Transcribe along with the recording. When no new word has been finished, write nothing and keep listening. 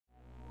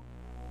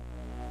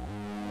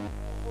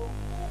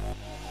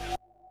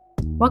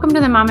Welcome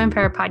to the Mom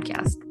Empower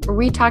podcast, where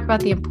we talk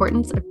about the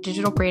importance of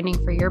digital branding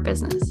for your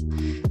business.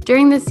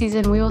 During this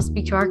season, we will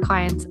speak to our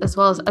clients as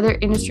well as other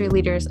industry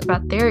leaders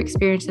about their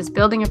experiences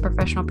building a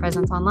professional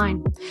presence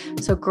online.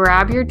 So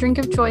grab your drink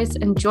of choice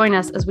and join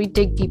us as we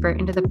dig deeper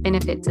into the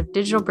benefits of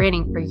digital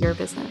branding for your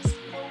business.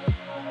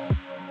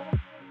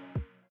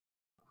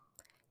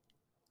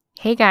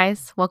 Hey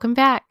guys, welcome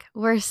back.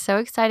 We're so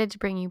excited to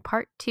bring you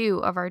part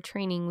 2 of our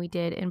training we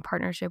did in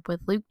partnership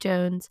with Luke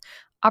Jones,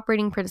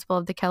 operating principal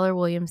of the Keller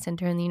Williams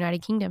Center in the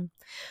United Kingdom,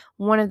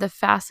 one of the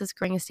fastest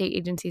growing estate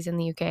agencies in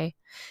the UK.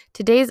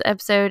 Today's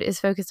episode is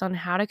focused on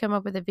how to come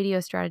up with a video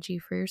strategy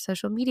for your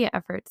social media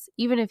efforts,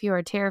 even if you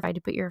are terrified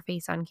to put your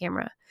face on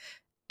camera.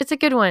 It's a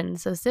good one,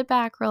 so sit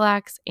back,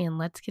 relax, and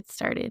let's get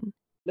started.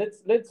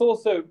 Let's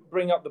also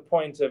bring up the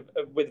point of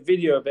with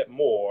video a bit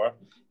more,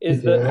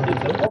 is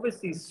that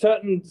obviously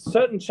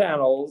certain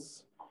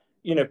channels,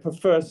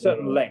 prefer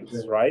certain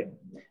lengths, right?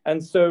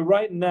 And so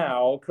right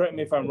now, correct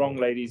me if I'm wrong,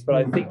 ladies, but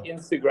I think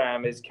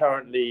Instagram is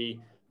currently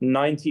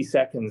 90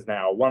 seconds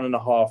now,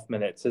 1.5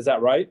 minutes. Is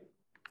that right?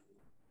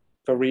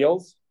 For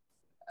Reels?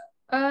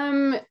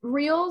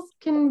 Reels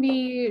can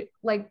be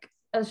like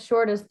as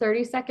short as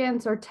 30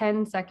 seconds or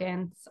 10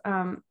 seconds.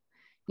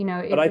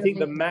 But I think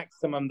the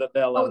maximum that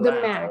they'll allow the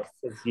max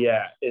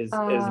is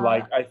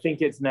like, I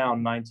think it's now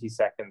 90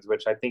 seconds,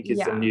 which I think is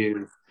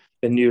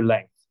the new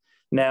length.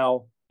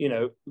 Now,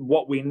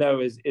 what we know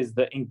is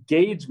that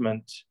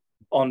engagement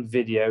on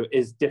video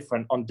is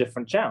different on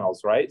different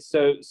channels, right?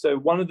 So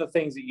one of the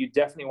things that you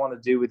definitely want to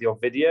do with your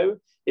video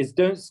is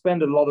don't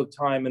spend a lot of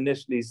time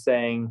initially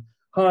saying,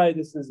 hi,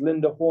 this is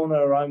Linda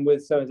Horner, I'm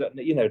with so-and-so,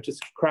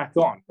 just crack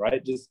on,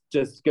 right?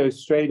 Just go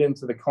straight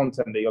into the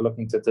content that you're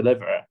looking to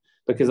deliver,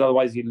 because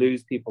otherwise you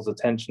lose people's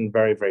attention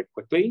very, very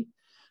quickly.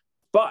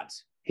 But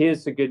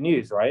here's the good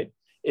news, right?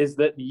 Is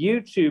that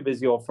YouTube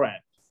is your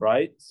friend,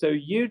 right? So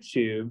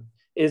YouTube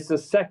is the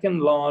second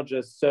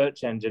largest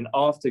search engine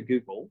after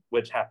Google,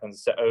 which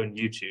happens to own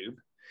YouTube.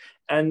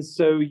 And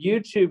so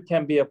YouTube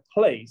can be a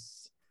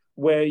place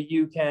where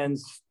you can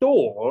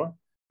store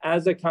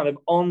as a kind of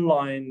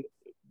online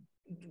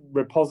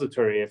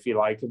repository, if you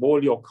like, of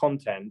all your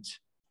content,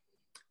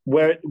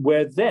 where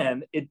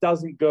then it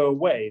doesn't go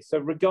away. So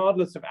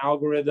regardless of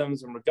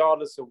algorithms and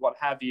regardless of what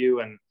have you,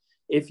 and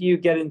if you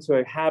get into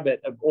a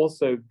habit of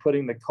also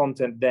putting the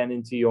content then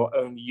into your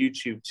own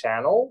YouTube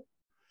channel,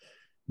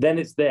 then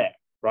it's there,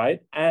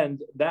 right?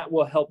 And that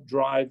will help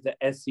drive the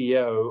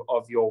SEO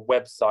of your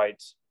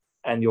website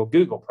and your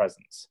Google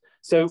presence.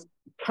 So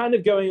kind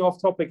of going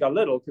off topic a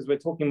little, because we're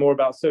talking more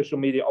about social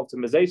media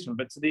optimization,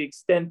 but to the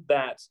extent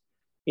that,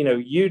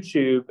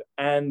 YouTube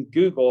and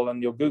Google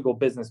and your Google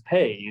business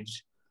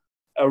page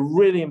are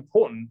really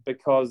important,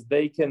 because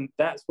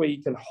that's where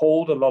you can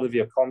hold a lot of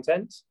your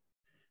content.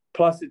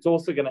 Plus, it's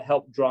also going to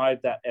help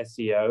drive that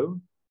SEO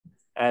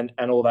and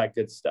all that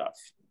good stuff.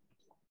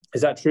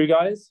 Is that true,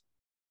 guys?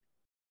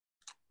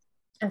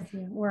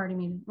 SEO. We're already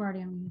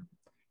on mute.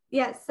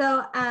 Yeah,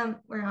 so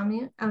we're on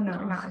mute. Oh no,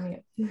 we're not on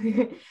mute.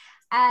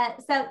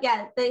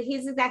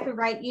 He's exactly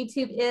right.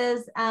 YouTube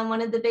is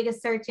one of the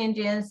biggest search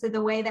engines. So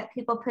the way that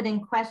people put in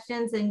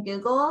questions in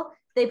Google,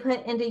 they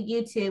put into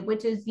YouTube,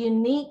 which is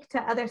unique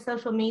to other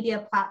social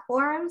media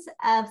platforms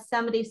of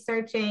somebody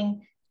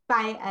searching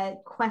by a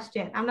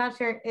question. I'm not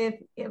sure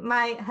if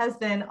my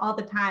husband all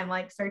the time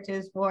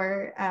searches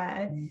for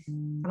I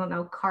don't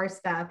know, car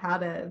stuff, I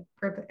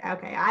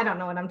don't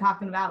know what I'm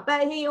talking about,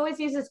 but he always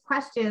uses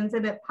questions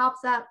and it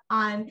pops up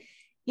on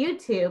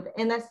YouTube,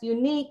 and that's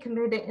unique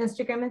compared to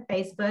Instagram and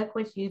Facebook,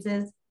 which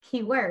uses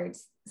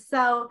keywords.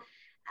 So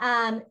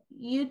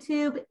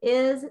YouTube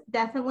is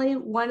definitely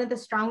one of the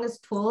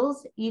strongest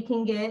tools you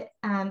can get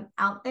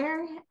out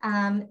there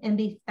and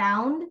be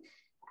found,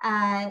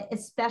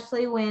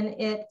 especially when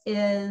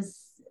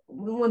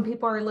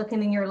people are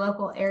looking in your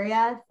local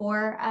area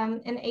for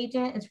an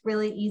agent. It's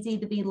really easy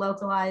to be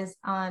localized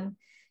on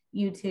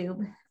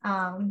YouTube.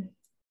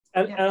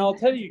 And I'll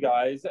tell you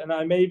guys, and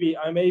I may be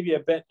a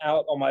bit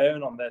out on my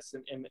own on this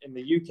in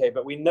the UK,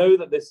 but we know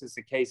that this is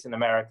the case in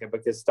America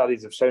because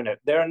studies have shown it.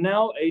 There are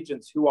now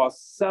agents who are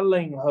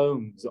selling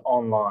homes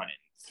online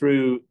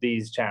through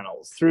these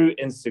channels, through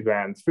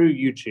Instagram, through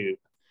YouTube.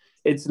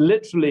 It's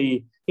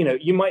literally,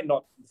 you might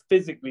not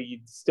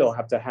physically still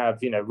have to have,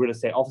 real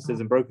estate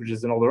offices and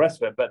brokerages and all the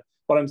rest of it. But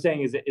what I'm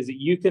saying is that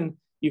you can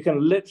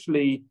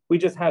literally, we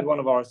just had one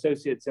of our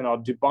associates in our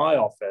Dubai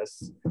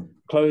office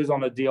close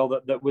on a deal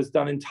that was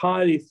done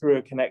entirely through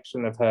a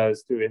connection of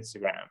hers through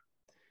Instagram,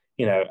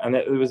 and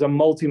it was a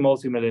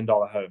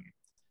multi-million-dollar home.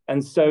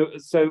 And so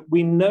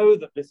we know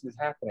that this is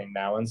happening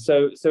now. And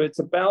so it's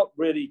about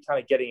really kind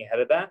of getting ahead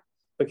of that,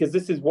 because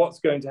this is what's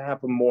going to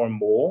happen more and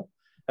more.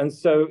 And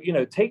so,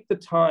 take the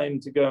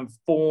time to go and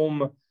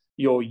form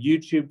your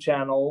YouTube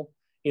channel,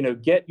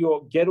 get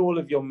all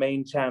of your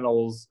main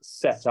channels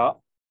set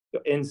up,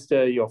 your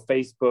Insta, your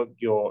Facebook,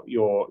 your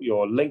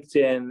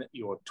LinkedIn,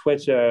 your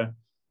Twitter,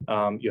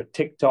 your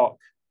TikTok.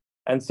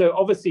 And so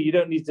obviously you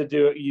don't need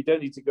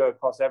to go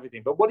across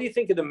everything. But what do you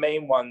think are the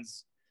main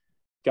ones,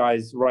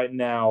 guys, right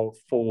now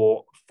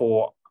for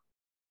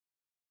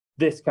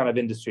this kind of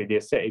industry, the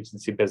estate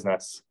agency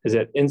business? Is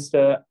it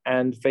Insta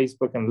and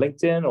Facebook and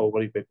LinkedIn, or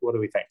what do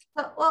we think?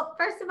 Well,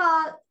 first of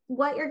all,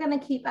 what you're going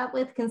to keep up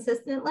with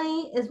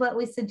consistently is what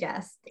we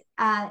suggest.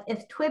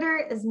 If Twitter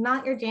is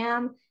not your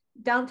jam,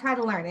 don't try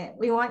to learn it.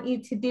 We want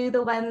you to do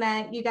the one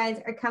that you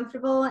guys are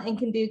comfortable and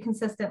can do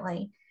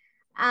consistently.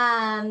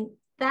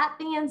 That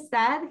being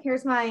said,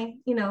 here's my,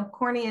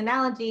 corny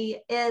analogy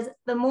is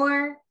the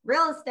more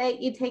real estate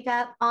you take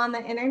up on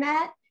the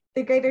internet,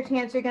 the greater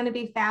chance you're going to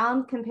be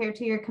found compared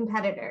to your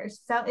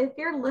competitors. So if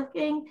you're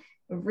looking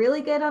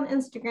really good on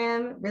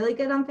Instagram, really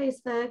good on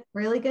Facebook,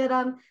 really good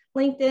on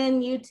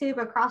LinkedIn,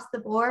 YouTube, across the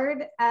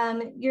board,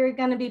 you're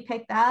going to be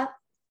picked up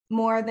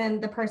more than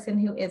the person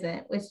who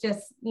isn't, which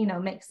just,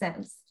 makes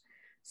sense.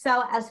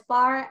 So as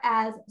far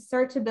as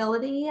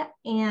searchability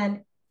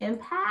and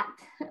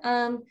impact,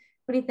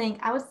 what do you think?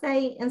 I would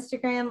say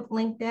Instagram,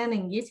 LinkedIn,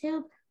 and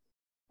YouTube.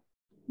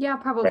 Yeah,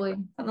 probably.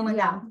 Something like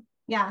that.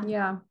 Yeah.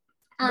 Yeah.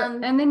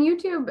 And then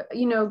YouTube,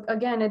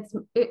 again,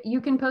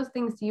 you can post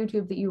things to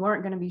YouTube that you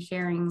aren't going to be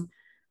sharing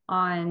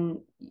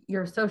on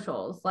your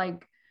socials.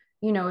 Like,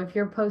 if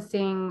you're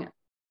posting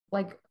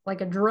like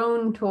a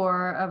drone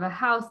tour of a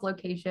house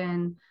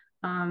location,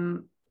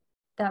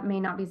 that may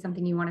not be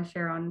something you want to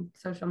share on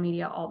social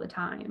media all the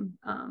time.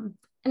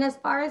 And as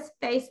far as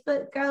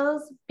Facebook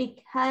goes,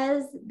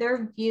 because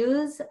their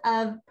views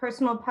of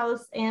personal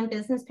posts and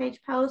business page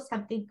posts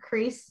have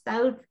decreased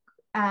so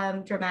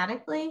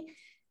dramatically,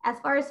 as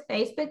far as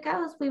Facebook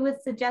goes, we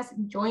would suggest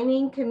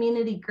joining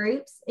community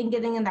groups and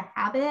getting in the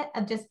habit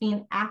of just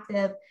being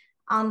active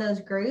on those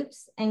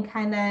groups and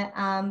kind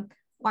of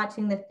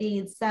watching the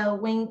feeds. So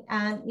when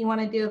you want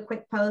to do a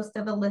quick post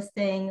of a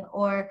listing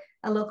or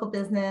a local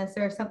business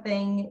or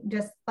something,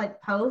 just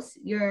like post,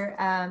 your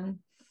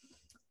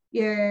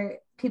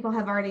people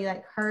have already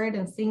heard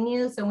and seen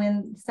you. So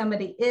when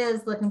somebody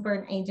is looking for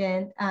an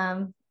agent,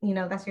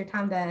 that's your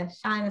time to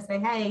shine and say,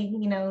 hey,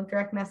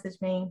 direct message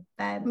me.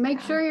 But make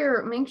sure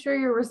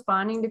you're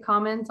responding to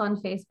comments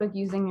on Facebook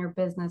using your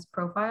business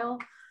profile.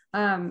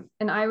 And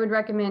I would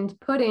recommend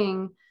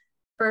putting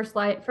first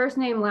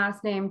name,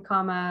 last name,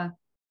 comma,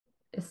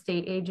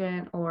 estate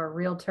agent or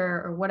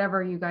realtor or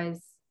whatever you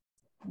guys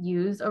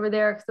use over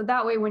there. So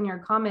that way, when you're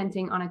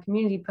commenting on a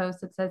community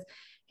post, it says,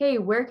 hey,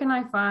 where can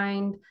I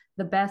find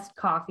the best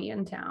coffee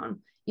in town?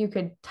 You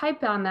could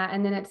type on that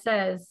and then it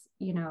says,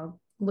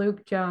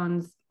 Luke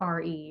Jones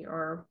RE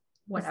or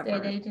whatever.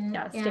 Estate agent.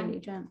 Yeah, estate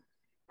agent.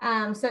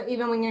 So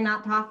even when you're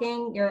not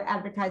talking, you're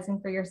advertising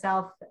for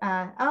yourself.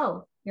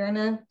 You're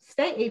an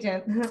estate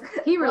agent.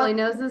 He really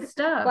knows his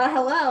stuff. Well,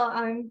 hello,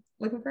 I'm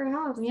looking for a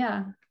house.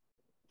 Yeah.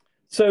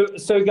 So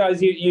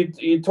guys,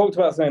 you talked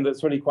about something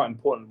that's really quite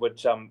important,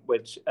 which and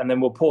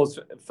then we'll pause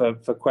for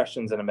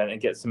questions in a minute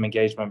and get some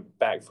engagement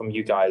back from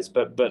you guys.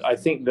 But I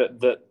think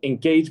that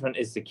engagement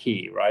is the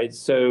key, right?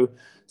 So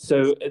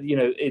it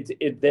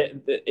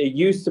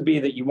used to be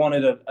that you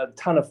wanted a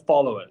ton of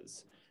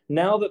followers.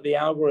 Now that the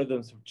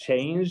algorithms have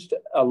changed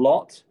a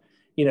lot,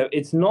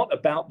 it's not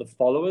about the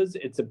followers;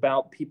 it's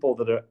about people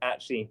that are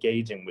actually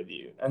engaging with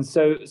you. And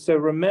so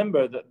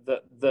remember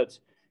that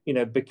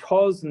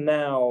because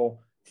now,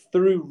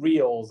 through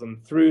Reels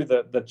and through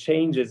the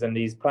changes in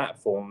these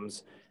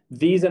platforms,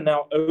 these are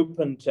now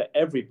open to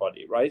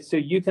everybody, right? So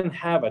you can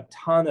have a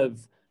ton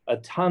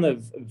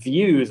of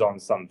views on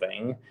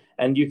something,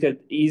 and you could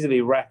easily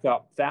rack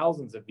up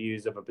thousands of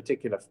views of a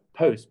particular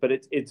post, but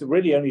it's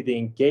really only the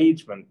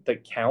engagement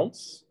that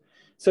counts.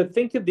 So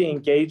think of the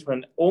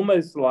engagement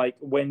almost like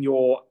when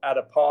you're at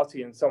a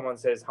party and someone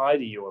says hi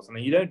to you or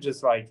something. You don't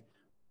just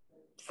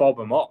fob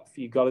them off.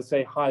 You got to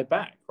say hi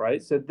back,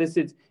 right? So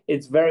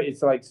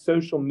it's like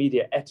social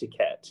media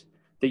etiquette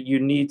that you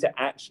need to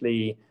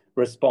actually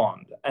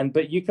respond.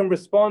 But you can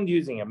respond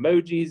using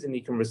emojis and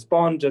you can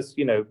respond just,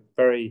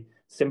 very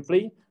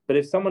simply. But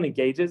if someone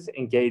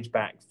engage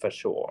back for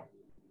sure.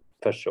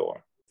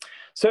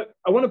 So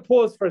I want to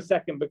pause for a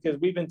second because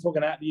we've been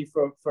talking at you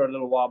for a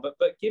little while, but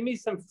give me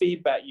some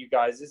feedback, you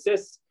guys. Is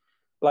this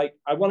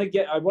I want to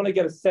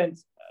get a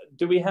sense.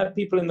 Do we have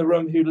people in the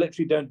room who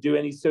literally don't do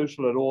any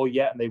social at all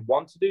yet and they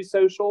want to do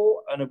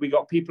social? And have we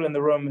got people in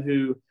the room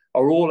who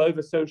are all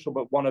over social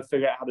but want to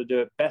figure out how to do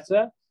it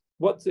better?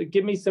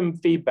 Give me some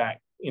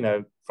feedback,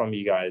 from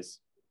you guys.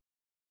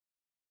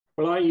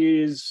 Well, I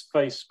use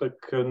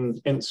Facebook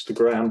and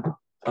Instagram.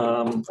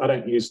 I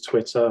don't use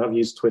Twitter. I've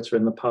used Twitter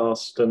in the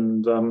past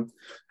and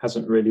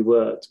hasn't really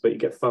worked, but you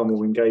get far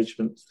more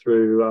engagement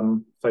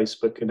through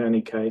Facebook in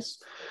any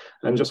case.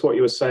 And just what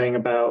you were saying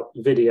about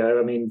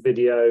video,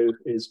 video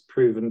is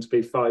proven to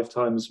be 5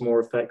 times more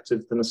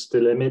effective than a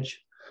still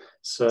image.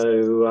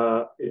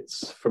 So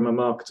it's, from a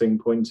marketing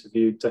point of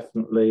view,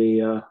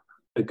 definitely a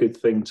good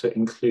thing to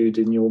include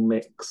in your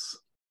mix.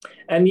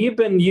 And you've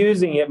been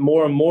using it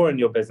more and more in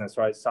your business,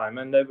 right,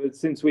 Simon?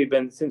 Since we've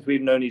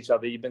known each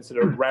other, you've been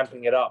sort of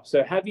ramping it up.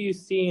 So have you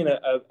seen a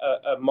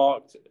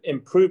marked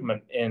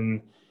improvement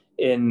in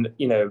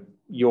the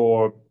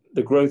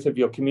growth of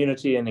your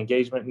community and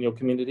engagement in your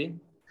community?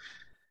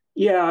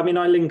 Yeah,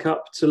 I link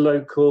up to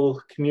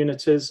local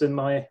communities in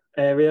my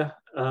area,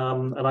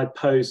 and I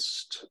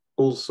post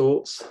all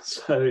sorts.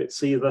 So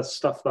it's either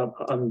stuff that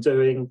I'm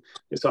doing,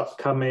 it's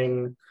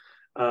upcoming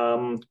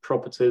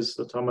properties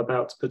that I'm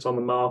about to put on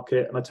the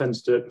market, and I tend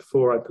to do it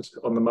before I put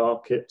it on the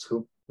market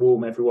to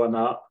warm everyone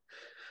up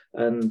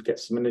and get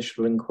some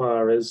initial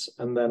inquiries.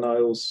 And then I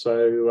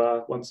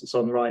also, once it's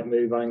on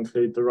Rightmove, I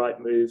include the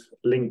Rightmove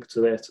link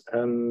to it.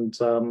 And,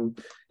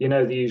 you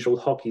know, the usual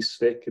hockey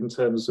stick in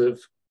terms of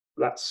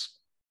that's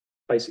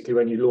basically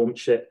when you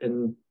launch it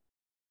and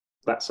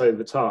that's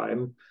over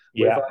time.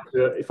 Yeah.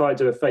 If I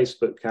do a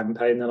Facebook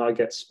campaign, then I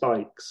get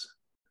spikes.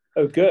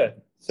 Oh,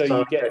 good. So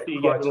you get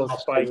quite little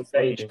spikes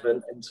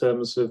engagement in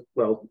terms of,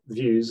 well,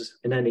 views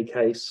in any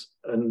case.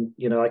 And,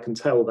 you know, I can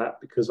tell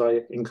that because I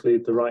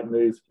include the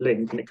Rightmove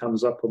link and it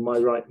comes up on my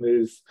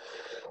Rightmove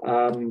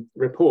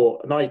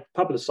report, and I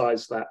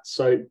publicize that.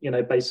 So, you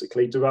know,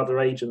 basically, do other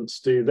agents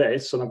do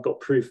this? And I've got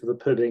proof of the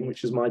pudding,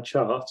 which is my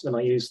chart, and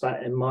I use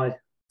that in my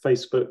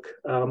Facebook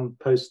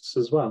posts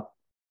as well.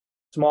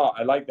 Smart,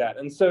 I like that.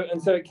 And so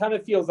it kind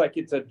of feels like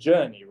it's a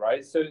journey,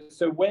 right?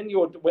 So when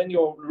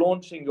you're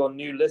launching your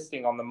new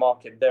listing on the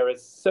market, there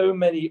is so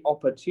many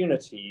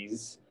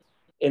opportunities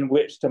in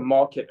which to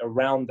market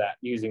around that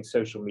using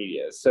social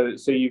media. So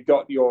you've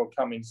got your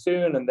coming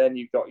soon, and then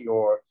you've got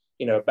your,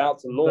 you know, about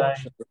to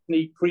launch, the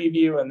sneak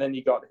preview, and then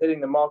you got hitting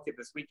the market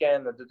this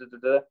weekend.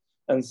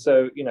 And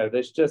so, you know,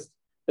 there's just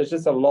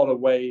a lot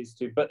of ways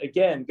to. But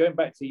again, going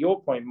back to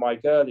your point,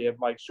 Mike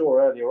Shaw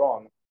earlier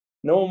on.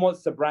 No one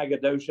wants to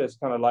braggadocious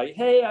kind of like,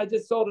 hey, I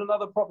just sold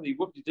another property.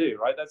 Whoop-de-doo,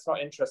 right? That's not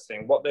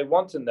interesting. What they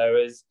want to know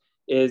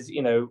is,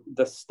 you know,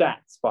 the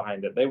stats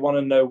behind it. They want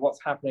to know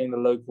what's happening in the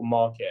local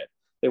market.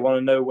 They want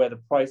to know where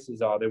the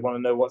prices are. They want to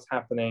know what's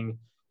happening,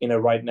 you know,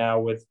 right now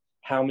with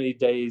how many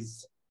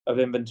days of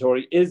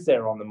inventory is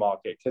there on the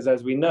market. Because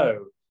as we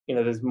know, you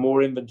know, there's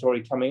more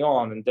inventory coming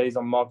on and days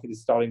on market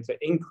is starting to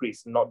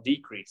increase and not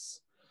decrease.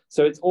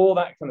 So it's all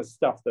that kind of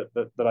stuff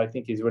that I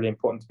think is really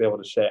important to be able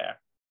to share.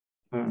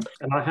 And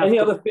I have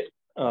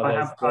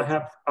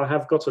I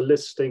have got a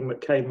listing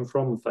that came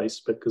from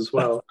Facebook as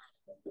well.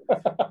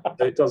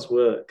 So it does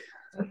work.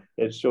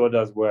 It sure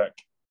does work.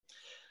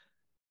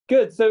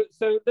 Good. So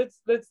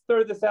let's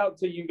throw this out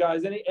to you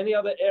guys. Any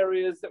other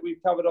areas that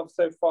we've covered off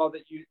so far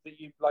that you'd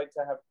like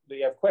to have, that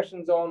you have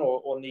questions on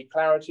or need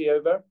clarity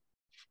over?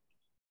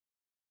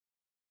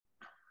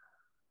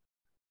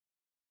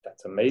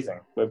 That's amazing.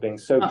 We're being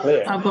so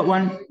clear. I've got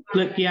one.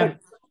 Look, yeah.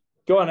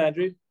 Go on,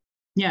 Andrew.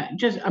 Yeah,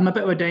 I'm a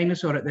bit of a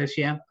dinosaur at this,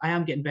 yeah. I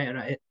am getting better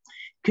at it.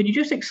 Could you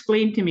just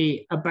explain to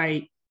me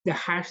about the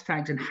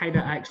hashtags and how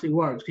that actually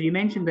works? Because you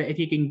mentioned that if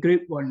you can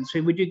group one,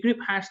 so would you group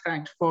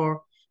hashtags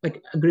for,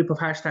 like, a group of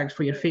hashtags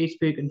for your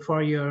Facebook and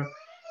for your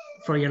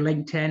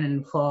LinkedIn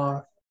and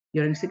for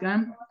your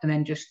Instagram, and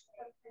then just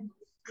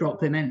drop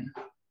them in?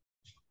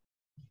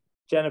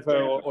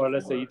 Jennifer or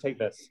Alyssa, you take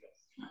this.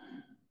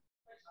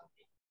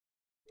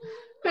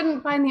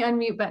 Couldn't find the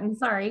unmute button,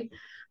 sorry.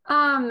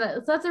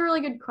 So that's a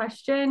really good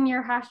question.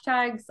 Your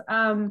hashtags,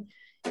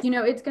 you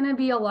know, it's going to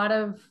be a lot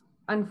of,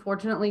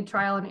 unfortunately,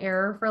 trial and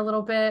error for a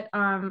little bit.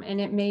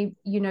 And it may,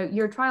 you know,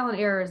 your trial and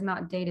error is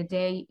not day to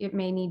day. It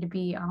may need to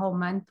be a whole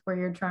month where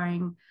you're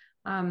trying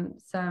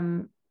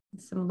some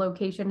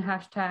location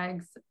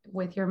hashtags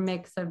with your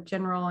mix of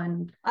general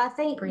and I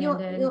think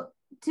branded.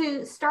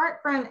 To start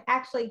from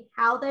actually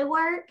how they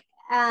work,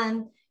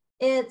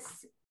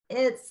 it's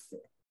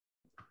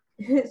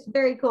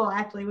very cool.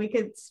 Actually, we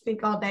could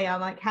speak all day on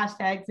like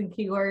hashtags and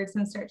keywords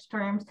and search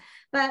terms,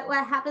 but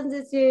what happens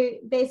is you're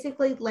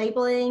basically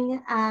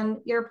labeling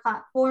your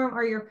platform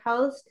or your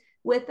post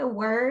with a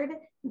word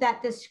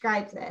that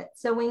describes it.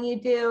 So when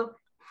you do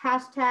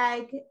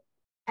hashtag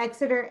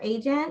Exeter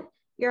agent,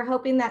 you're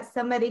hoping that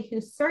somebody who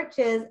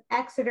searches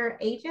Exeter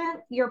agent,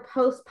 your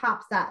post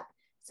pops up.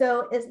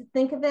 So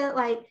think of it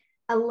like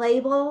a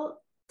label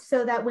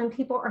so that when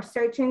people are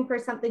searching for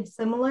something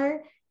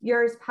similar,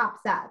 yours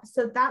pops up.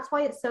 So that's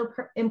why it's so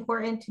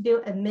important to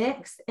do a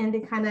mix and to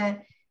kind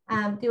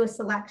of do a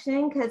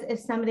selection, because if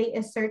somebody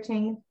is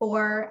searching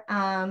for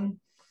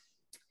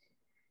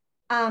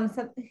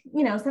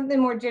something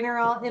more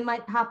general, it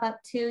might pop up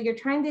too. You're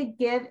trying to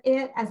give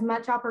it as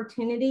much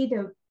opportunity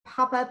to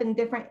pop up in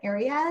different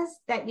areas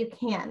that you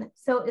can.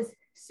 So it's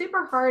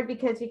super hard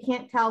because you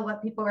can't tell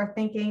what people are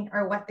thinking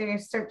or what they're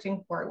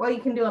searching for. Well,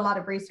 you can do a lot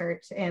of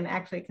research and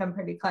actually come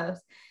pretty close,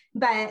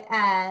 but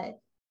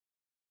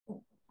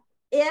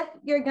if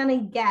you're going to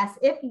guess,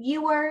 if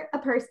you were a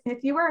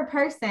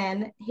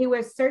person who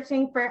was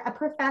searching for a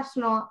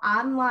professional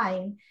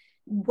online,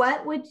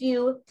 what would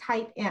you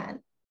type in?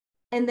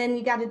 And then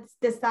you got to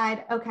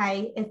decide,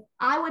 okay, if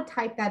I would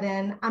type that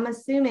in, I'm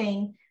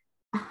assuming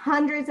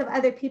hundreds of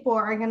other people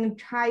are going to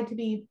try to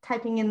be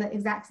typing in the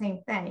exact same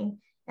thing.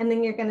 And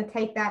then you're going to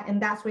take that,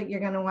 and that's what you're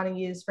going to want to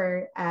use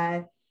for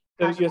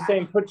so you're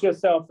saying put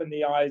yourself in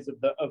the eyes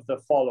of the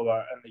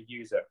follower and the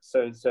user.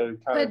 So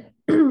kind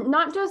of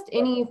not just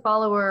any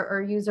follower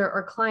or user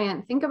or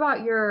client. Think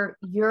about your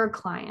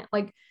client.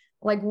 Like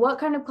what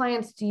kind of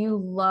clients do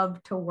you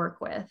love to work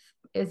with?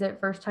 Is it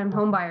first-time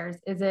home buyers?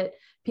 Is it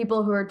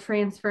people who are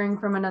transferring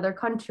from another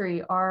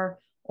country or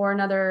or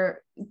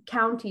another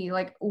county,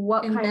 like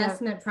what investment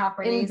kind of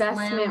properties,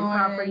 investment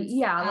property,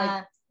 yeah,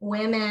 like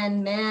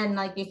women, men,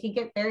 like if you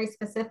get very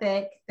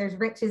specific, there's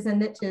riches and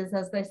niches,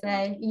 as they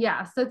say.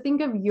 Yeah. So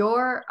think of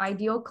your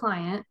ideal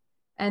client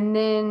and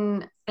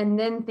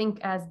then think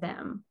as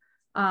them.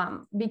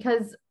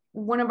 Because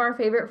one of our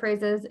favorite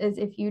phrases is,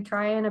 if you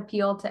try and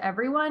appeal to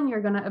everyone,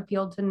 you're going to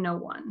appeal to no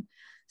one.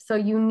 So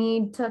you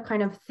need to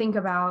kind of think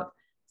about,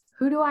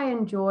 who do I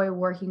enjoy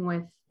working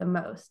with the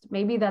most?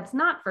 Maybe that's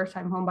not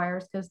first-time home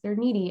buyers because they're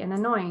needy and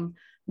annoying.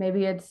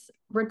 Maybe it's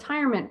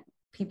retirement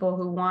people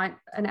who want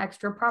an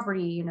extra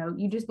property. You know,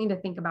 you just need to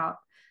think about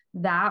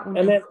that when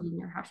you're using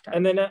your hashtag.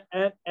 And then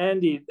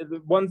Andy,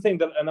 one thing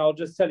that, and I'll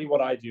just tell you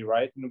what I do,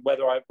 right? And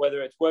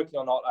whether it's working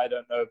or not, I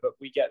don't know, but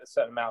we get a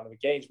certain amount of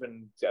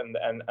engagement, and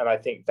I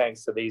think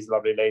thanks to these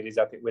lovely ladies,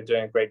 I think we're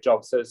doing a great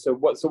job. So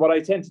what I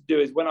tend to do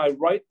is, when I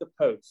write the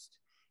post,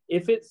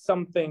 if it's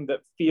something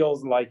that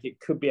feels like it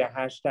could be a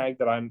hashtag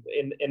that I'm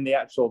in the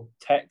actual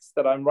text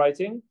that I'm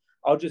writing,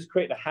 I'll just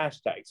create a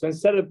hashtag. So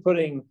instead of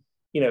putting,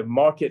 you know,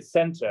 market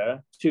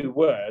center, 2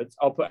 words,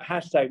 I'll put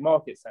hashtag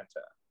market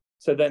center.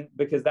 So then,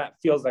 because that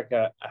feels like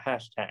a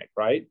hashtag,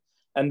 right?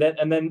 And then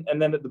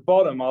at the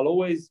bottom, I'll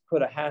always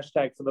put a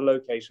hashtag for the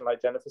location,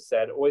 like Jennifer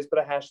said. Always put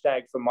a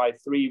hashtag for my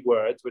 3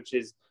 words, which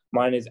is,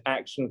 mine is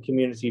action,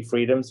 community,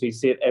 freedom. So you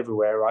see it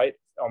everywhere, right?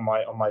 On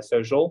my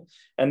social.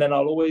 And then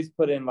I'll always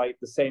put in like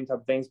the same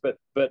type of things, but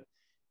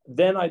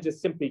then I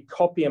just simply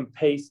copy and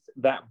paste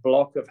that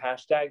block of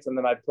hashtags, and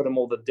then I put them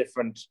on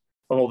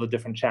all the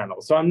different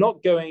channels. So I'm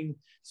not going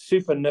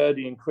super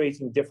nerdy and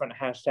creating different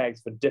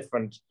hashtags for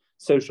different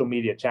social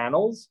media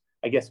channels.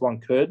 I guess one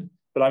could,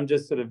 but I'm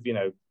just sort of, you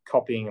know,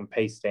 copying and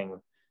pasting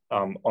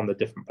on the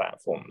different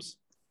platforms.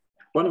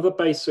 One of the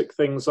basic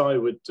things I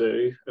would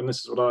do, and this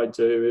is what I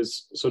do,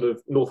 is sort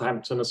of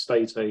Northampton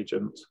estate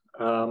agent,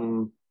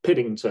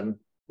 Piddington,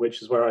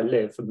 which is where I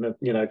live, and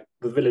the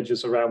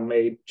villages around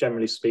me,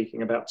 generally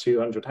speaking, about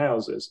 200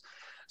 houses.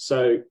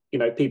 So, you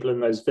know, people in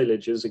those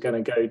villages are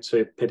going to go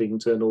to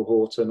Piddington or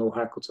Horton or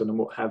Hackleton and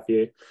what have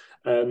you.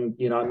 And,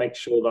 you know, I make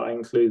sure that I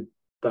include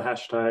the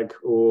hashtag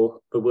or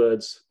the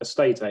words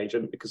estate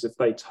agent, because if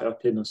they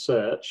type in a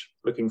search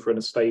looking for an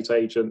estate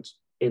agent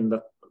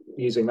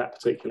using that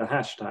particular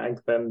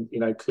hashtag, then, you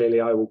know, clearly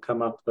I will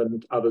come up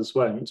and others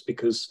won't,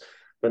 because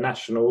the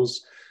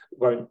nationals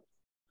won't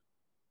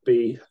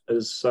be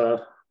as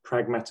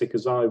pragmatic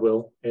as I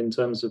will in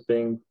terms of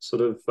being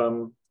sort of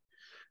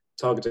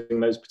targeting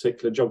those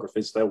particular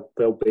geographies.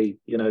 They'll be,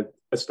 you know,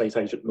 estate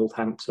agent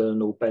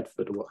Northampton or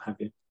Bedford or what have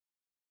you.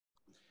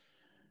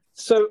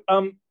 So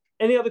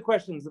any other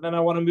questions? And then I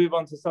want to move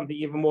on to something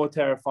even more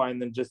terrifying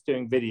than just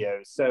doing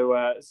videos.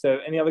 So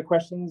any other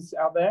questions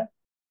out there?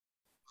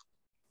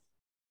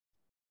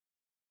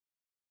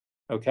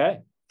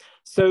 Okay.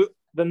 So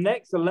the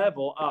next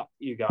level up,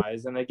 you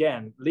guys, and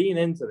again, lean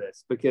into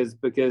this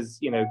because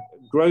you know,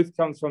 growth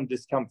comes from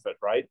discomfort,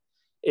 right?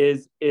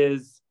 Is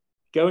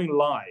going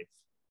live.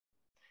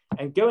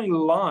 And going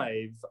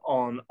live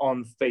on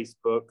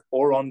Facebook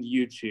or on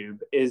YouTube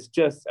is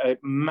just a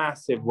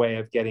massive way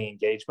of getting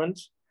engagement,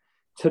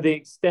 to the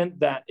extent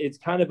that it's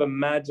kind of,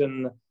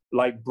 imagine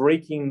like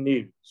breaking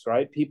news,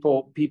 right?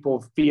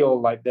 People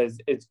feel like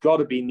it's got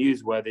to be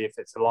newsworthy if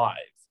it's live.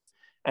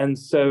 And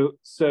so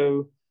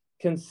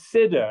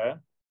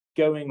consider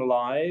going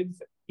live,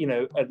 you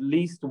know, at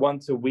least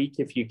once a week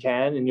if you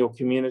can, in your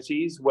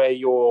communities, where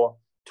you're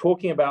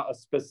talking about a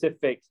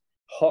specific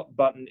hot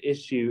button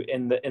issue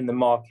in the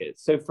market.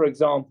 So for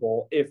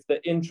example, if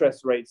the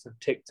interest rates have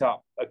ticked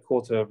up a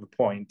 1/4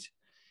 point,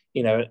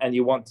 you know, and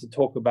you want to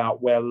talk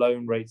about where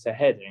loan rates are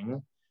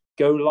heading,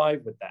 go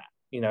live with that,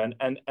 you know,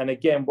 and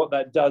again, what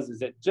that does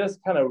is it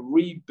just kind of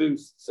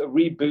reboots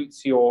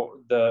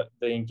the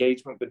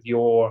engagement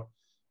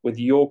with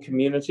your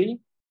community.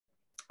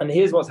 And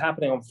here's what's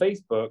happening on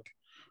Facebook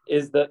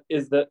is that,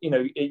 you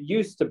know, it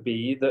used to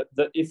be that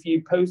if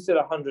you posted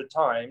 100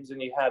 times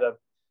and you had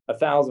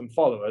 1,000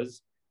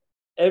 followers,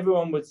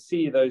 everyone would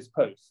see those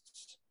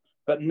posts.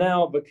 But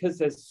now, because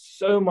there's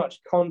so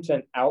much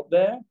content out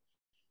there,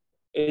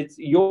 it's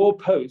your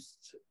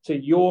posts to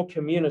your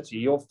community,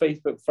 your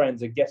Facebook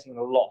friends are getting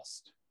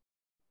lost.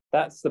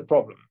 That's the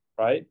problem,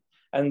 right?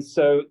 And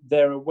so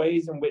there are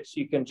ways in which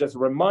you can just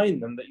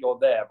remind them that you're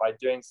there by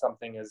doing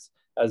something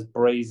as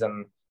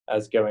brazen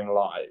as going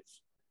live.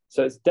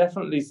 So it's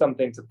definitely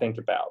something to think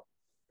about.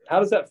 How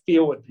does that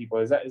feel with people?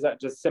 Is that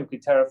just simply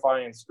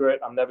terrifying and screw it,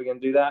 I'm never going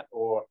to do that?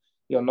 Or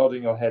you're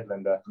nodding your head,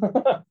 Linda?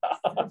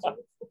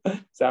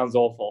 Sounds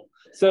awful.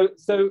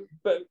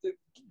 But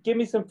give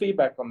me some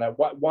feedback on that.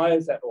 Why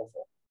is that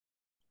awful?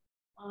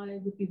 I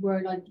would be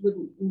worried I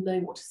wouldn't know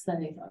what to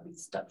say. I'd be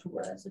stuck for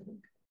words, I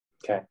think.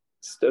 Okay.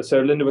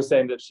 So Linda was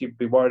saying that she'd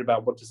be worried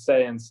about what to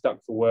say and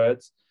stuck for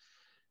words.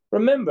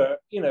 Remember,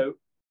 you know,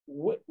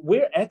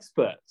 we're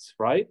experts,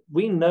 right?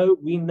 We know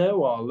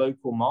our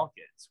local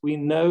markets. We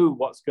know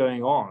what's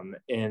going on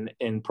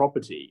in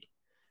property,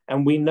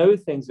 and we know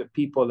things that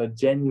people are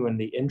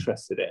genuinely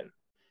interested in.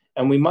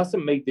 And we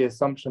mustn't make the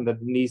assumption that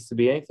it needs to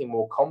be anything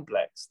more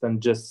complex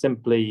than just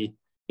simply,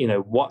 you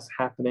know, what's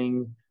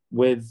happening,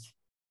 with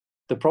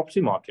the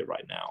property market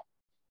right now,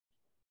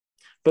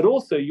 but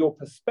also your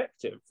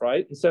perspective,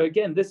 right? And so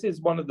again, this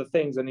is one of the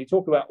things, and you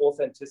talk about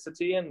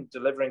authenticity and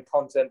delivering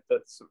content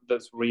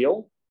that's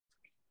real,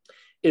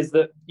 is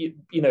that, you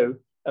know,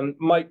 and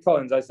Mike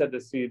Collins, I said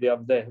this to you the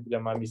other day, if you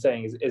don't mind me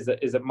saying, is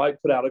that Mike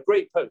put out a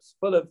great post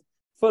full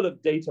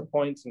of data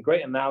points and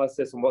great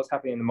analysis on what's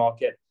happening in the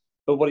market.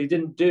 But what he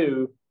didn't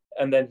do,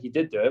 and then he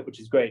did do it, which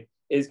is great,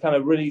 is kind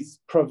of really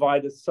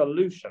provide a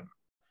solution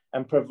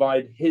and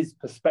provide his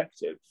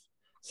perspective.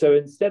 So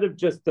instead of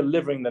just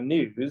delivering the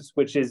news,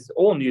 which is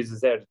all news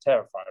is there to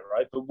terrify,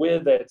 right? But we're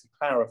there to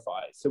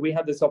clarify. So we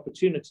had this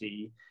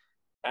opportunity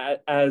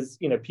as,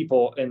 you know,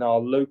 people in our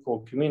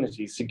local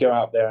communities to go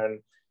out there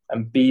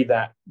and be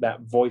that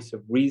voice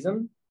of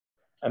reason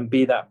and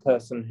be that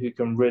person who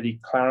can really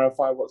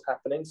clarify what's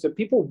happening. So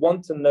people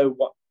want to know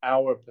what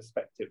our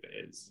perspective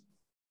is.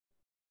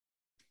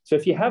 So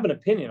if you have an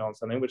opinion on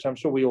something, which I'm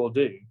sure we all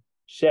do,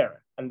 share it.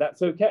 And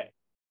that's okay.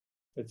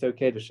 It's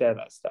okay to share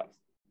that stuff.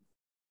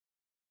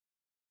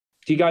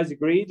 Do you guys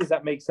agree? Does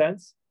that make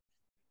sense?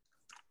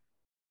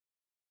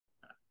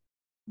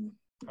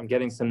 I'm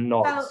getting some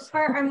nods. So for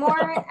our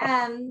more,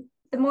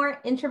 the more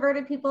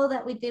introverted people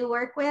that we do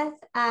work with,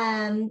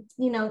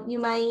 you know, you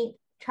might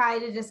try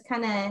to just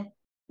kind of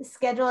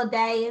schedule a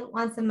day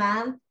once a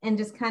month and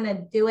just kind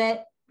of do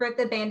it, rip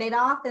the Band-Aid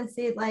off and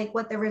see like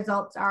what the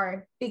results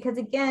are. Because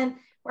again,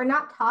 we're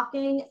not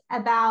talking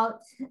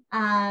about,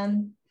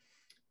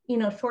 you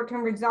know,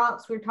 short-term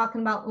results. We're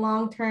talking about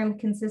long-term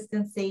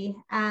consistency.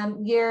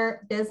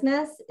 Your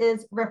business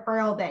is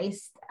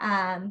referral-based.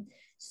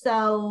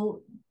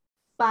 So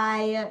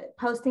by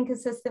posting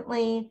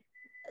consistently,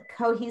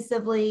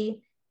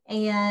 cohesively,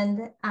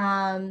 and,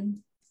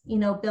 you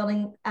know,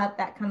 building up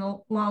that kind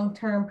of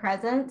long-term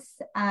presence,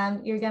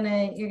 you're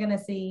gonna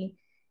see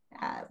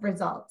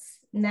results.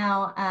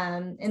 Now,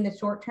 in the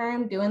short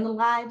term, doing the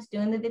lives,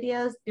 doing the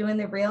videos, doing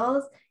the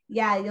reels,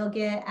 yeah, you'll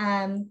get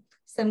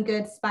some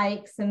good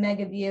spikes, some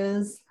mega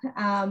views.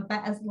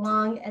 But as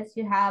long as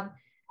you have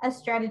a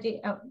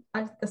strategy,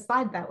 the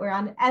slide that we're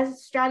on, as a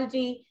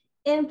strategy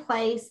in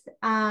place,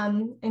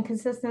 and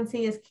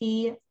consistency is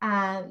key,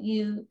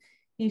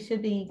 you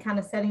should be kind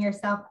of setting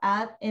yourself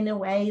up in a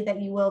way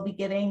that you will be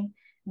getting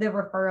the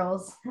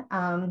referrals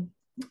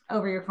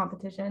over your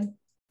competition.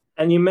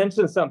 And you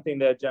mentioned something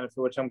there,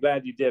 Jennifer, which I'm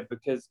glad you did,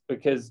 because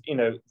you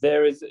know,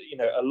 there is, you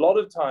know, a lot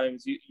of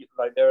times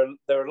like there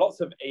are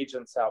lots of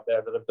agents out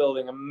there that are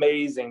building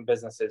amazing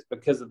businesses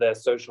because of their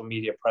social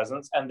media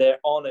presence, and they're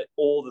on it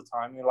all the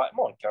time. You're like,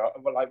 oh my God,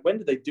 well, like, when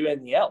do they do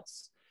anything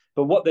else?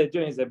 But what they're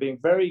doing is they're being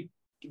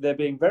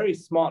very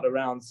smart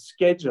around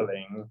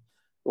scheduling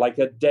like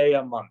a day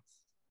a month,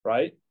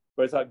 right?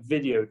 Where it's like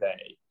video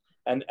day.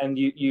 And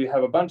you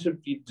have a bunch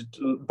of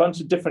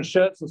different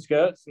shirts and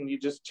skirts, and you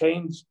just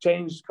change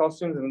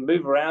costumes and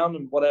move around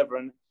and whatever,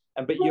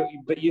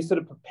 but you sort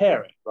of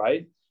prepare it,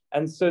 right?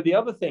 And so the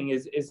other thing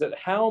is that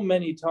how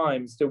many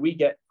times do we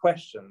get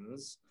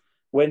questions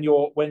when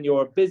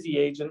you're a busy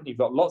agent, you've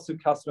got lots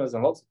of customers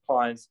and lots of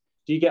clients,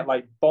 do you get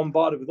like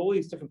bombarded with all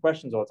these different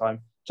questions all the time?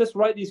 Just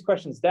write these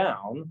questions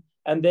down,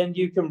 and then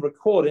you can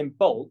record in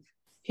bulk.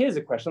 Here's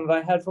a question that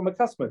I had from a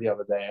customer the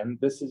other day, and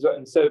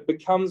so it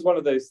becomes one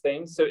of those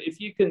things. So if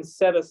you can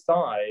set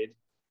aside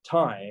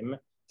time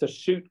to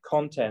shoot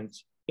content,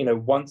 you know,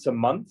 once a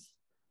month,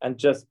 and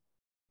just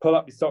pull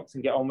up your socks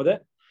and get on with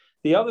it.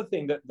 The other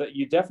thing that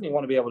you definitely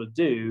want to be able to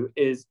do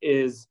is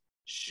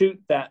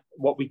shoot that,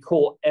 what we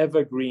call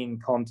evergreen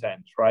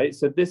content, right?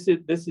 So this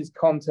is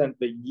content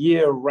that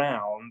year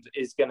round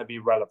is going to be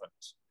relevant.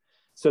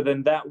 So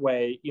then that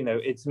way, you know,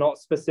 it's not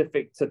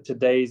specific to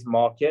today's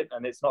market,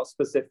 and it's not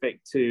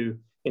specific to,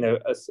 you know,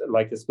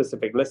 like a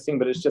specific listing,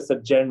 but it's just a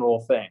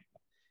general thing,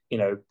 you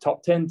know,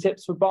 top 10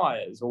 tips for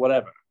buyers or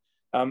whatever.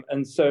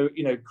 And so,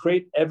 you know,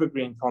 create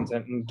evergreen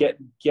content and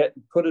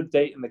put a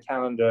date in the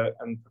calendar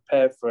and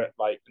prepare for it,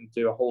 like, and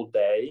do a whole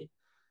day.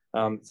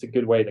 It's a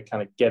good way to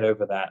kind of get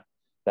over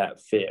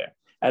that fear.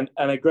 And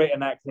a great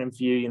acronym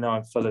for you, you know,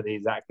 I'm full of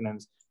these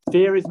acronyms.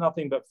 Fear is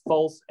nothing but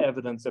false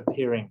evidence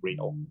appearing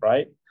real,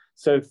 right?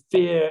 So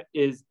fear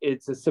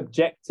it's a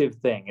subjective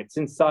thing. It's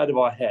inside of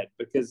our head,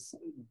 because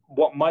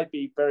what might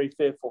be very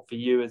fearful for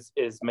you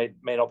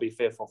may not be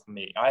fearful for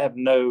me. I have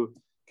no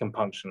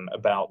compunction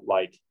about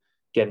like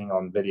getting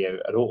on video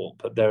at all,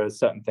 but there are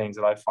certain things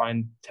that I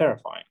find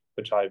terrifying,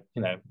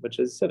 which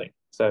is silly.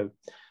 So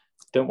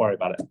don't worry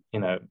about it.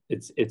 You know,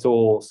 it's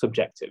all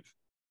subjective.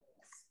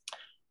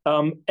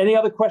 Any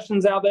other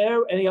questions out there?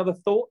 Any other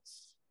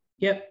thoughts?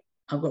 Yep.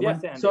 I've got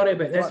one. Andy. Sorry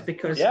about this,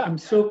 because I'm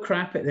so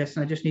crap at this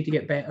and I just need to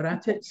get better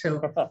at it.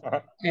 So,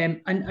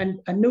 and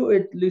I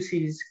noted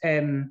Lucy's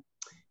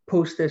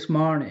post this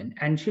morning,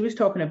 and she was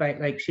talking about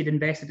like she'd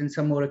invested in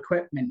some more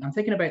equipment. I'm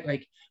thinking about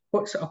like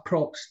what sort of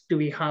props do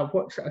we have?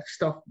 What sort of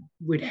stuff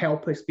would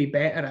help us be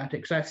better at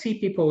it? Because I see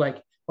people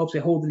like obviously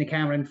holding the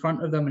camera in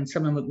front of them, and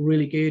some of them look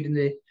really good. And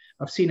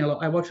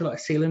I watch a lot of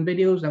sailing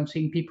videos. I'm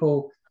seeing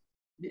people,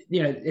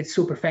 you know, it's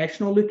so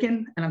professional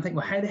looking, and I'm thinking,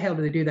 well, how the hell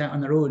do they do that on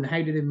their own?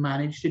 How do they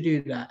manage to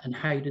do that, and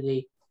how do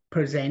they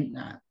present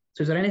that?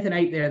 So is there anything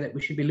out there that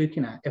we should be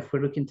looking at if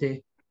we're looking to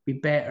be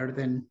better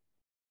than...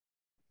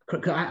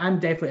 I'm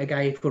definitely a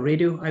guy for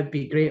radio. I'd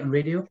be great on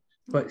radio,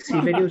 but see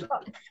videos,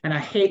 and I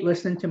hate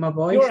listening to my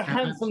voice. You're a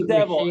handsome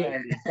devil,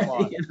 Andy. Come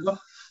on. You know?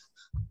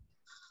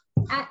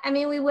 I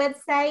mean, we would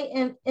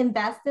say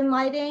invest in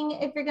lighting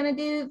if you're going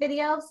to do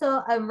video.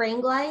 So a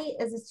ring light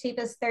is as cheap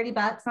as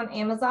 $30 on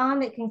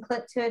Amazon. It can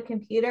clip to a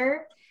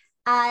computer.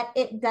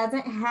 It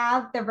doesn't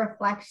have the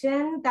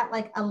reflection that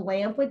like a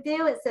lamp would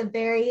do. It's a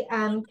very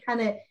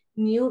kind of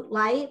mute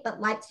light that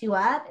lights you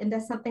up and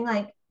does something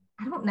like,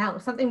 I don't know,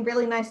 something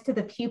really nice to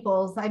the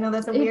pupils. I know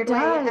that's a weird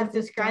way of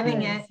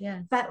describing it.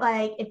 Yes. But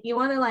like, if you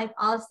want to like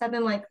all of a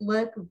sudden like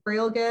look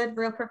real good,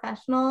 real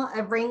professional,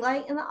 a ring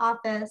light in the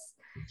office,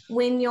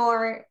 when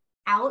you're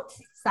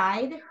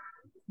outside,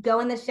 go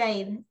in the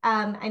shade.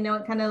 I know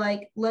it kind of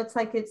like looks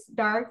like it's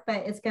dark,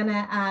 but it's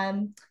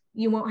gonna,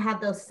 you won't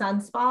have those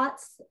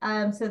sunspots.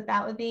 So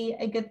that would be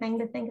a good thing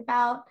to think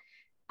about.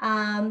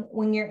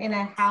 When you're in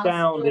a house.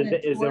 Sound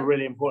is a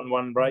really important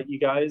one, right, you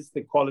guys?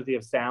 The quality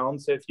of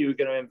sound. So if you were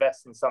going to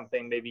invest in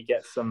something, maybe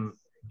get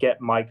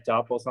mic'd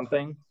up or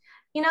something.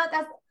 You know,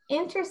 that's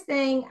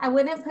interesting. I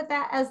wouldn't put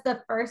that as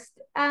the first.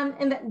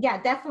 And yeah,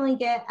 definitely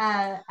get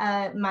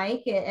a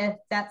mic if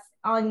that's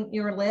on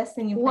your list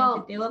and you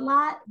plan to do a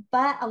lot.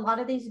 But a lot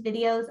of these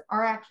videos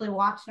are actually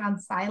watched on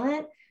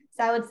silent.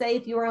 So I would say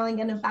if you were only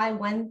going to buy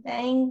one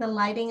thing, the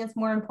lighting is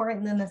more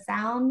important than the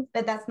sound,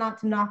 but that's not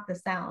to knock the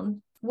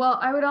sound. Well,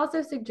 I would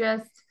also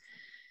suggest,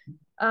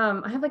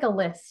 I have like a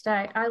list.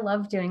 I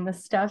love doing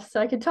this stuff, so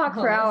I could talk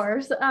for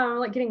hours.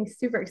 Like getting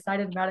super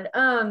excited about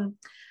it.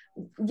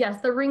 Yes,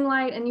 the ring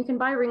light, and you can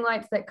buy ring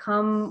lights that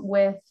come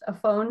with a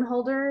phone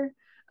holder.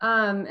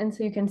 And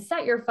so you can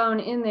set your phone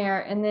in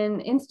there, and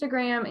then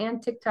Instagram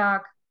and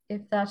TikTok,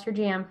 if that's your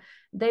jam,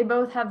 they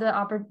both have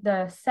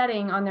the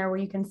setting on there where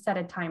you can set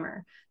a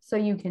timer. So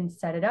you can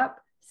set it up,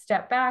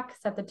 step back,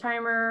 set the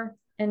timer,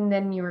 and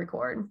then you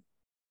record.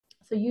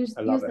 So use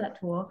that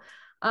tool.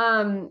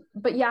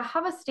 But yeah,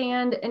 have a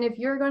stand. And if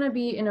you're going to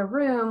be in a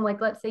room,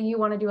 like let's say you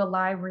want to do a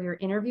live where you're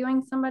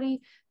interviewing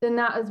somebody, then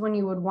that is when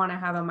you would want to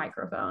have a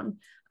microphone,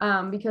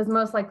 because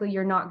most likely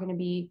you're not going to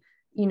be,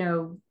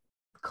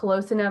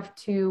 close enough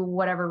to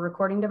whatever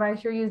recording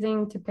device you're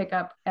using to pick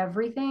up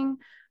everything.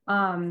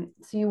 So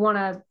you want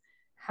to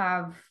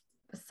have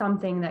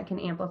something that can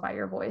amplify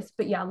your voice.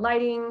 But yeah,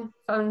 lighting,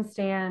 phone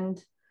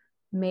stand,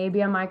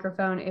 maybe a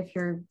microphone if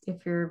you're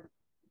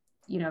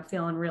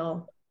feeling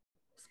real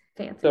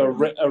fancy. So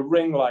a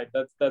ring light,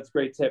 that's a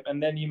great tip.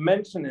 And then you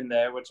mentioned in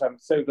there, which I'm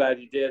so glad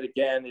you did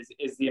again,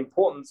 is the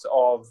importance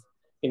of,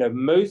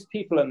 most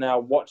people are now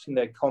watching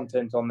their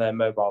content on their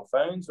mobile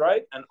phones,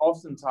 right? And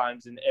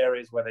oftentimes in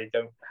areas where they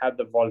don't have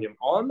the volume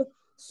on.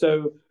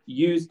 So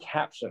use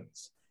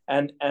captions.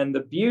 And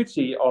the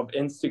beauty of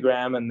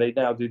Instagram, and they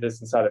now do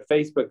this inside of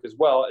Facebook as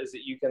well, is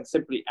that you can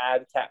simply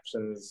add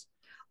captions,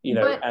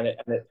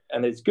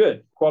 and it's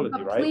good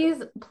quality,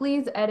 right?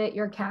 Please edit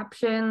your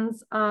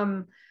captions.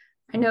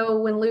 I know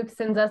when Luke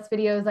sends us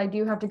videos, I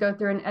do have to go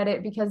through and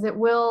edit because it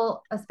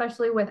will,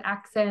 especially with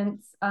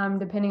accents,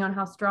 depending on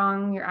how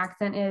strong your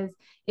accent is,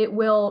 it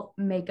will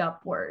make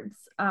up words.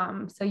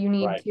 So you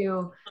need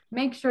to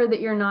make sure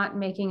that you're not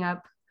making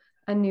up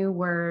a new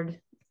word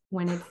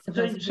when it's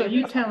supposed to be. So are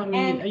you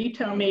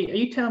telling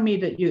me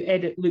that you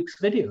edit Luke's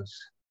videos?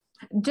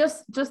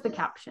 Just the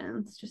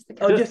captions. Just the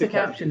captions. Oh, just the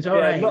captions. All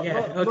right.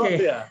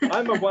 Okay.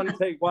 I'm a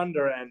one-take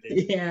wonder,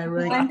 Andy. Yeah,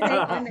 right.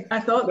 One-take wonder.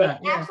 I thought that.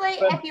 Yeah.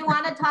 Actually, if you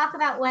want to talk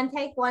about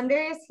one-take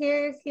wonders,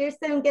 here's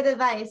some good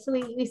advice.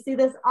 We see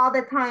this all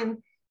the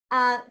time.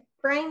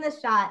 Frame the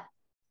shot.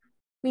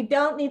 We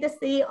don't need to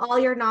see all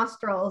your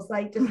nostrils.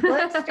 Like, just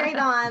look straight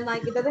on.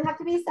 Like, it doesn't have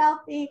to be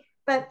selfie.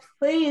 But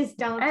please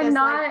don't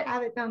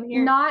have it down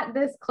here. Not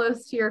this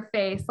close to your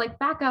face. Like,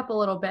 back up a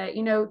little bit.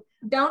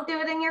 Don't do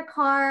it in your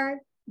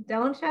car.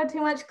 Don't show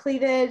too much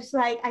cleavage.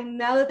 Like, I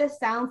know this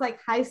sounds like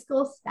high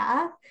school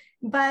stuff,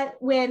 but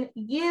when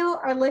you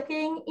are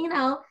looking,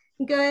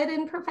 good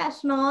and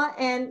professional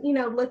and,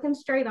 looking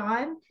straight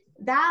on,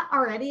 that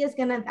already is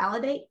going to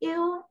validate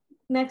you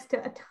next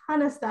to a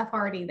ton of stuff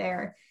already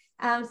there.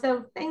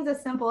 So things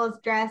as simple as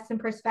dress and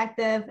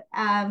perspective,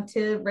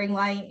 to ring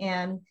light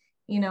and,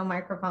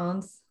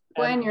 microphones.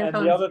 And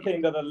the other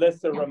thing that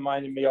Alyssa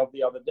reminded me of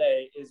the other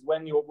day is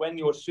when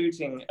you're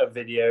shooting a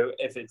video,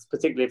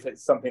 particularly if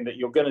it's something that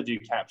you're going to do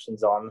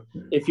captions on,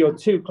 if you're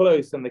too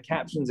close, then the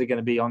captions are going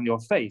to be on your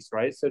face,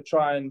 right? So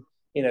try and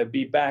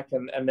be back,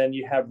 and then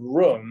you have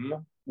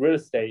real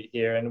estate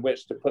here in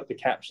which to put the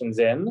captions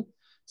in.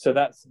 So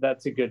that's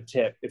a good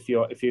tip if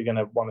you're going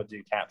to want to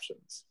do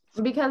captions.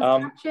 Because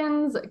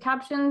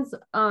captions.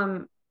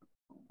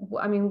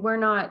 I mean, we're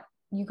not.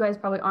 You guys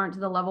probably aren't to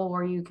the level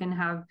where you can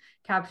have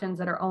captions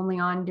that are only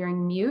on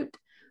during mute,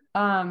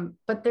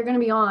 but they're going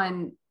to be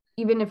on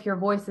even if your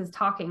voice is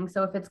talking.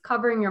 So if it's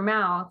covering your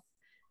mouth,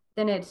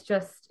 then it's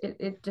just,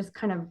 it just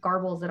kind of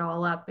garbles it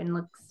all up and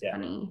looks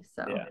funny.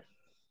 So. Yeah.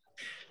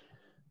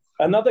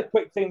 Another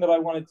quick thing that I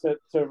wanted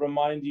to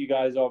remind you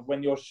guys of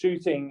when you're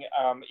shooting,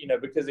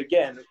 because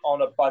again,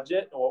 on a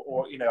budget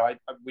or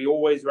we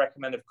always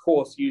recommend, of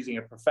course, using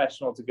a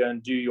professional to go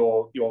and do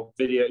your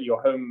video,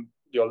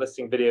 your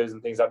listing videos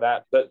and things like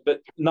that.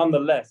 But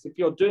nonetheless, if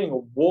you're doing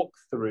a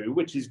walkthrough,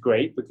 which is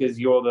great because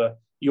you're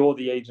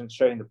the agent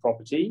showing the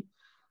property,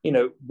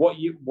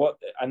 what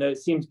I know it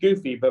seems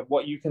goofy, but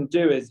what you can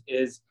do is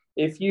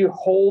if you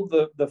hold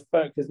the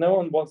phone, because no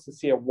one wants to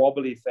see a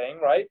wobbly thing,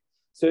 right?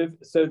 So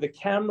the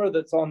camera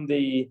that's on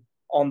the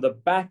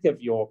back of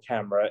your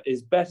camera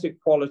is better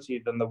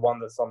quality than the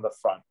one that's on the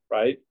front,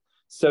 right?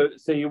 So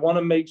you want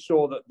to make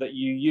sure that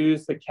you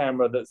use the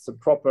camera that's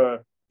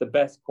the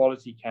best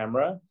quality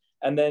camera.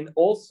 And then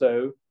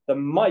also the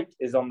mic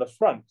is on the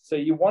front. So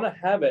you want to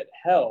have it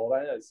held.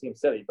 I know it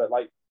seems silly, but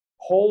like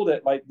hold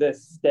it like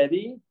this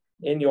steady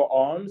in your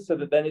arms so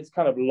that then it's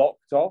kind of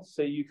locked off.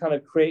 So you kind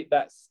of create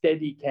that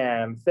steady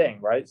cam thing,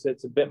 right? So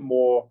it's a bit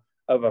more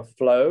of a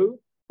flow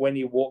when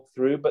you walk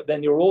through, but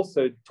then you're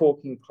also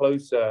talking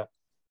closer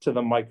to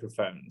the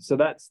microphone. So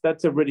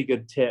that's a really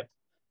good tip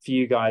for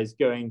you guys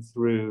going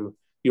through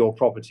your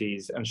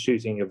properties and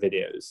shooting your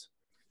videos.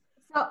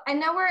 So I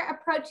know we're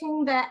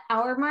approaching the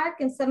hour mark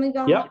and some of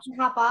y'all have to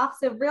hop off.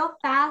 So real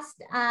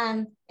fast,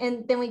 and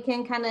then we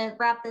can kind of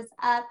wrap this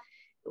up.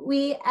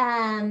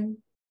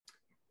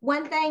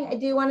 One thing I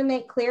do want to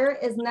make clear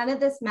is none of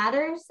this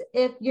matters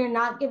if you're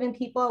not giving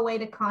people a way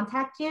to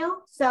contact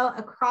you. So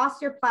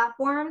across your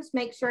platforms,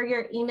 make sure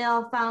your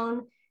email,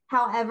 phone,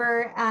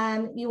 however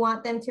you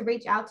want them to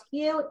reach out to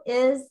you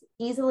is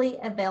easily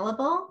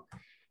available.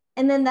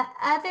 And then the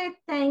other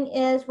thing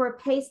is we're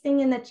pasting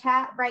in the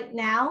chat right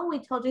now. We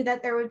told you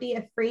that there would be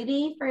a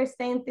freebie for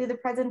staying through the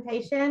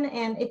presentation.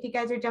 And if you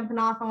guys are jumping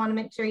off, I want to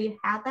make sure you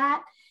have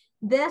that.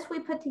 This,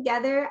 we put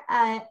together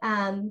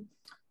a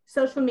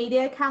social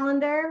media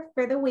calendar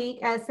for the week,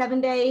 a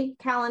 7-day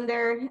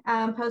calendar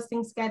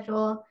posting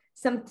schedule,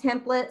 some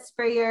templates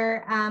for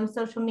your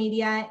social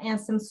media, and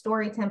some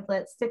story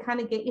templates to kind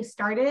of get you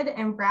started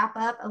and wrap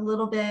up a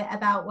little bit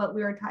about what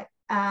we were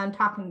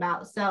talking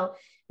about. So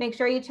make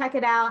sure you check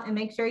it out and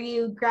make sure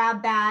you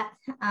grab that.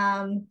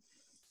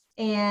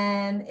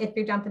 And if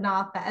you're jumping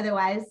off, but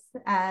otherwise,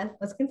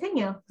 let's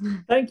continue.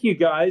 Thank you,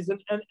 guys.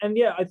 And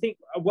yeah, I think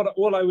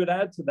what I would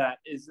add to that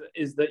is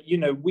that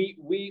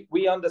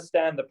we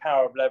understand the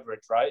power of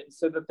leverage, right?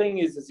 So the thing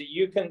is that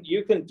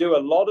you can do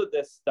a lot of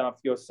this stuff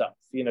yourself.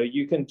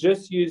 You can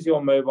just use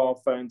your mobile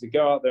phone to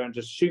go out there and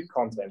just shoot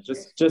content.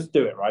 Just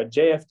do it, right?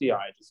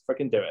 JFDI, just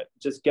freaking do it.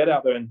 Just get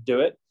out there and do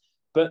it.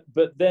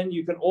 But then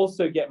you can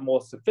also get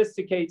more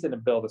sophisticated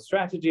and build a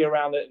strategy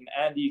around it. And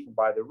Andy, you can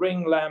buy the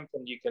ring lamp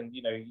and you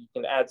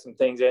can add some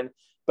things in.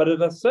 But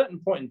at a certain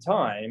point in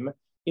time,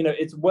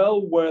 it's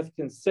well worth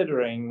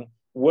considering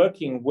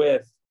working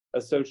with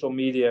a social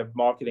media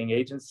marketing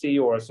agency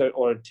or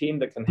a team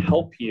that can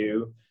help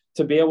you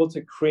to be able to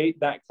create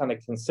that kind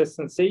of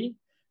consistency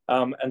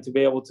and to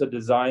be able to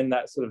design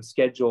that sort of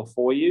schedule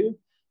for you.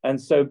 And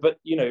so, but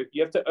you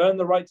have to earn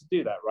the right to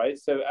do that, right?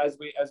 So as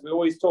we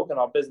always talk in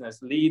our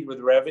business, lead with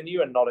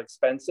revenue and not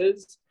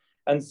expenses.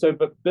 And so,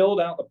 but build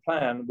out a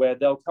plan where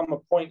there'll come a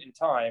point in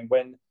time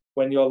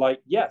when you're like,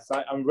 yes,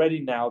 I'm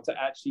ready now to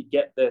actually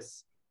get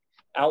this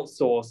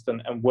outsourced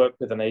and work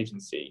with an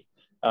agency.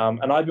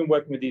 And I've been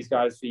working with these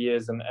guys for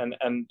years, and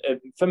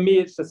for me,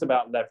 it's just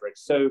about leverage.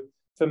 So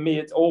for me,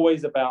 it's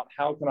always about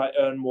how can I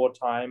earn more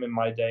time in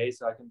my day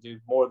so I can do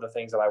more of the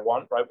things that I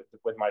want, right,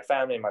 with my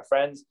family and my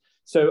friends.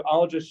 So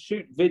I'll just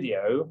shoot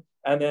video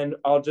and then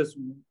I'll just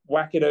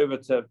whack it over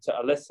to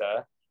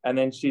Alyssa, and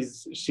then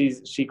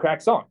she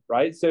cracks on,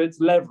 right? So it's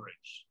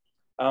leverage.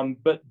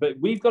 But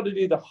we've got to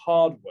do the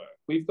hard work.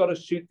 We've got to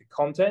shoot the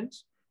content,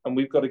 and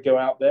we've got to go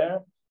out there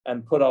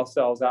and put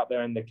ourselves out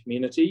there in the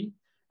community.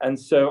 And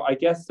so I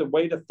guess the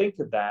way to think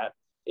of that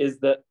is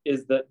that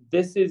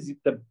this is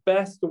the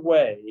best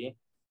way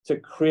to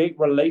create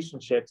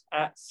relationships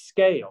at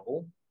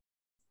scale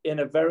in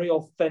a very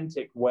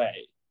authentic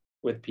way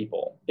with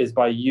people, is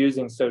by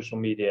using social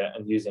media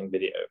and using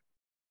video.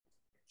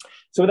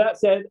 So with that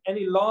said,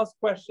 any last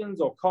questions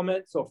or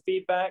comments or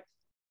feedback?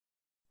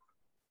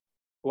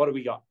 What do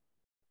we got?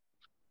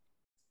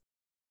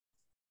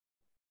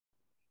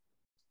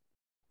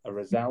 A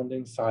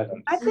resounding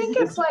silence. I think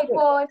it's like,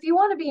 well, if you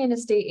want to be an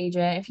estate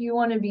agent, if you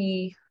want to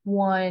be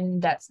one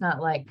that's not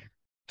like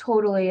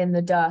totally in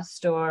the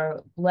dust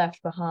or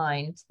left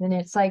behind, then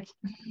it's like,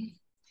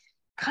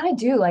 kind of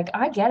do, like,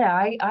 I get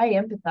it. I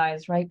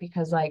empathize, right?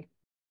 Because like,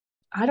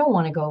 I don't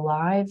want to go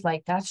live.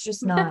 Like, that's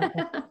just not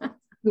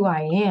who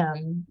I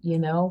am,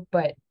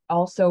 but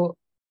also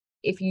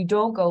if you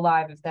don't go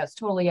live, if that's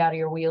totally out of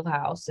your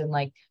wheelhouse, and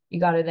like, you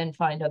got to then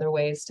find other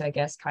ways to, I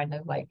guess, kind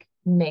of like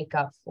make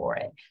up for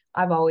it.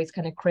 I've always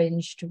kind of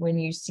cringed when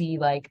you see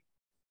like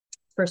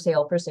for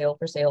sale, sold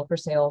for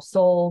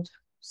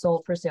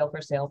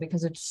sale,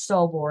 because it's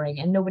so boring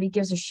and nobody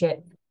gives a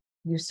shit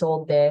you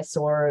sold this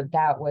or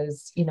that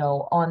was,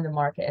 on the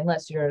market,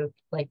 unless you're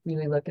like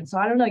really looking. So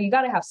I don't know, you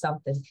got to have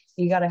something.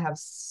 You got to have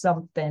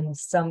something,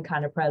 some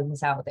kind of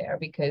presence out there,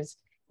 because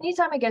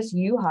anytime I guess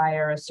you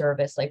hire a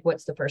service, like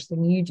what's the first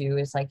thing you do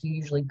is like you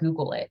usually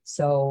Google it.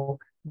 So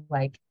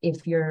like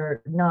if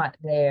you're not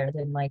there,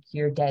 then like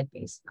you're dead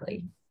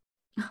basically.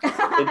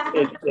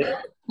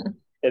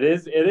 It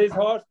is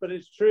harsh, but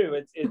it's true.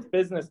 It's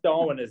business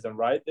Darwinism,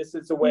 right? This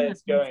is the way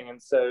it's going.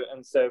 And so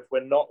if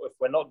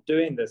we're not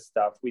doing this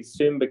stuff, we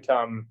soon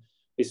become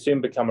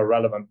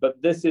irrelevant.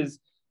 But this is,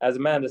 as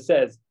Amanda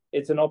says,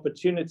 it's an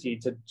opportunity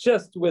to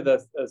just with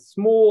a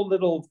small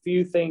little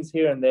few things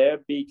here and there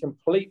be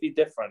completely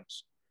different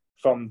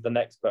from the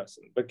next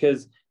person,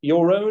 because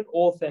your own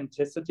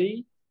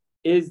authenticity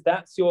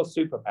that's your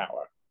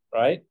superpower,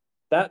 right?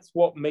 That's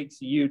what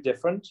makes you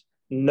different.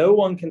 No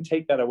one can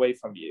take that away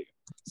from you.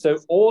 So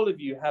all of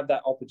you have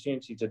that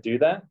opportunity to do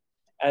that,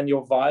 and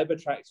your vibe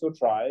attracts your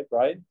tribe,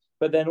 right?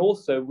 But then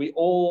also we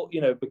all,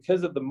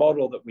 because of the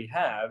model that we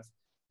have,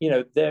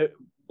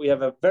 we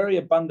have a very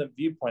abundant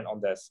viewpoint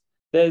on this.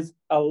 There's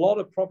a lot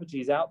of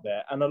properties out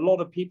there and a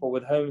lot of people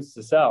with homes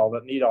to sell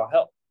that need our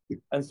help.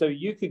 And so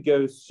you could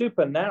go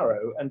super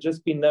narrow and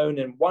just be known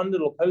in one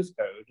little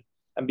postcode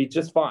and be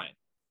just fine.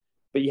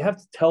 But you have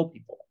to tell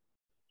people,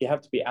 you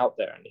have to be out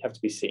there and you have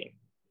to be seen.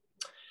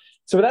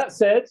 So with that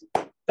said,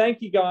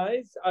 thank you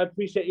guys. I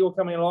appreciate you all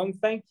coming along.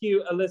 Thank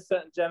you,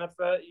 Alyssa and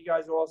Jennifer. You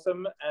guys are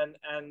awesome,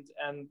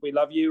 and we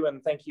love you.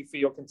 And thank you for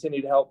your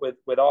continued help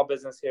with our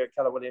business here at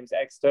Keller Williams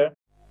Exeter.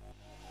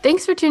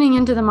 Thanks for tuning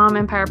into the Mom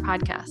Empire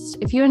podcast.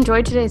 If you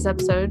enjoyed today's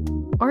episode,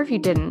 or if you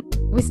didn't,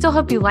 we still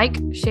hope you like,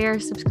 share,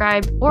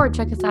 subscribe, or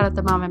check us out at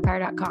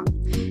themomempire.com.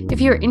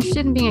 If you are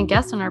interested in being a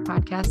guest on our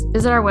podcast,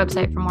 visit our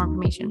website for more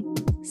information.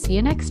 See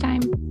you next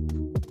time.